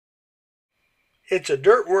It's a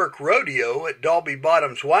dirt work rodeo at Dalbey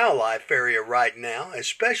Bottoms Wildlife Area right now, as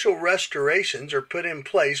special restorations are put in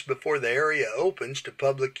place before the area opens to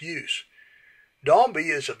public use.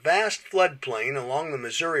 Dalbey is a vast floodplain along the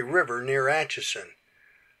Missouri River near Atchison.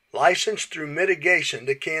 Licensed through mitigation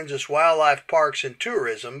to Kansas Wildlife Parks and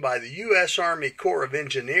Tourism by the U.S. Army Corps of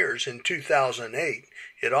Engineers in 2008,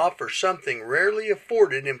 it offers something rarely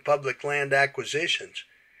afforded in public land acquisitions.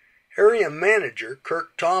 Area Manager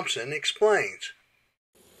Kirk Thompson explains.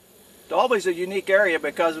 Dalbey's a unique area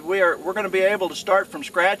because we're going to be able to start from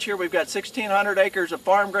scratch here. We've got 1,600 acres of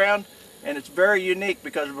farm ground, and it's very unique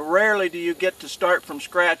because rarely do you get to start from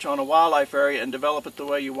scratch on a wildlife area and develop it the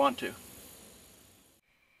way you want to.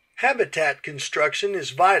 Habitat construction is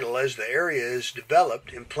vital as the area is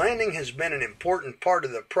developed, and planning has been an important part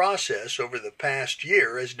of the process over the past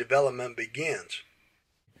year as development begins.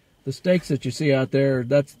 The stakes that you see out there,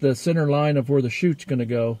 that's the center line of where the chute's going to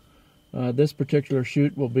go. This particular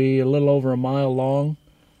chute will be a little over a mile long,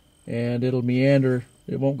 and it'll meander.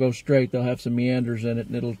 It won't go straight. They'll have some meanders in it,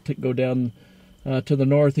 and it'll go down to the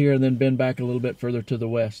north here and then bend back a little bit further to the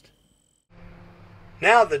west.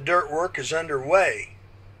 Now the dirt work is underway.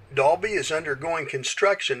 Dalbey is undergoing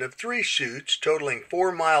construction of 3 chutes totaling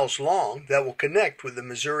 4 miles long that will connect with the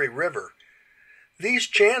Missouri River. These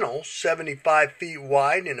channels, 75 feet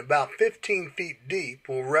wide and about 15 feet deep,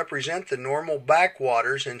 will represent the normal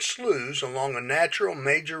backwaters and sloughs along a natural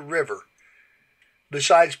major river.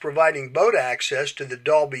 Besides providing boat access to the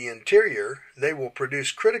Dalbey interior, they will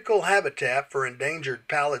produce critical habitat for endangered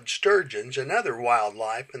pallid sturgeons and other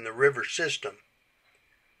wildlife in the river system.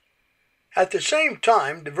 At the same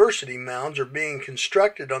time, diversity mounds are being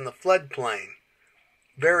constructed on the floodplain.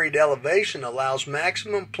 Varied elevation allows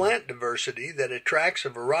maximum plant diversity that attracts a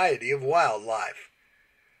variety of wildlife.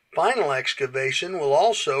 Final excavation will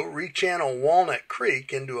also rechannel Walnut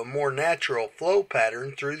Creek into a more natural flow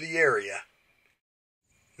pattern through the area.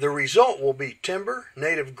 The result will be timber,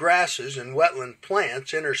 native grasses, and wetland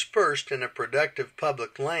plants interspersed in a productive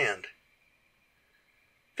public land.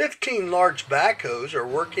 15 large backhoes are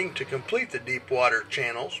working to complete the deep water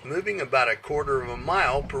channels, moving about a quarter of a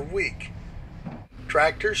mile per week.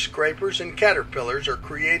 Tractors, scrapers, and caterpillars are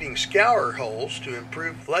creating scour holes to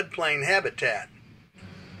improve floodplain habitat.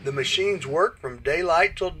 The machines work from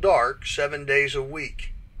daylight till dark, 7 days a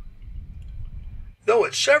week. Though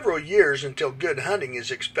it's several years until good hunting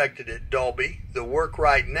is expected at Dalbey, the work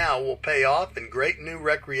right now will pay off in great new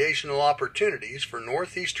recreational opportunities for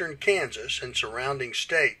northeastern Kansas and surrounding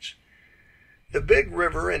states. The Big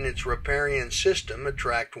River and its riparian system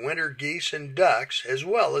attract winter geese and ducks, as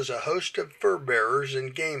well as a host of fur bearers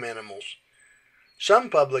and game animals. Some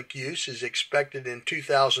public use is expected in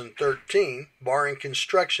 2013, barring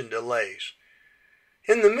construction delays.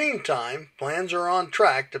 In the meantime, plans are on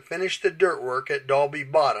track to finish the dirt work at Dalbey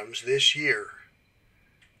Bottoms this year.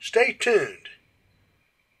 Stay tuned.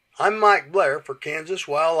 I'm Mike Blair for Kansas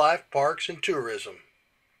Wildlife Parks and Tourism.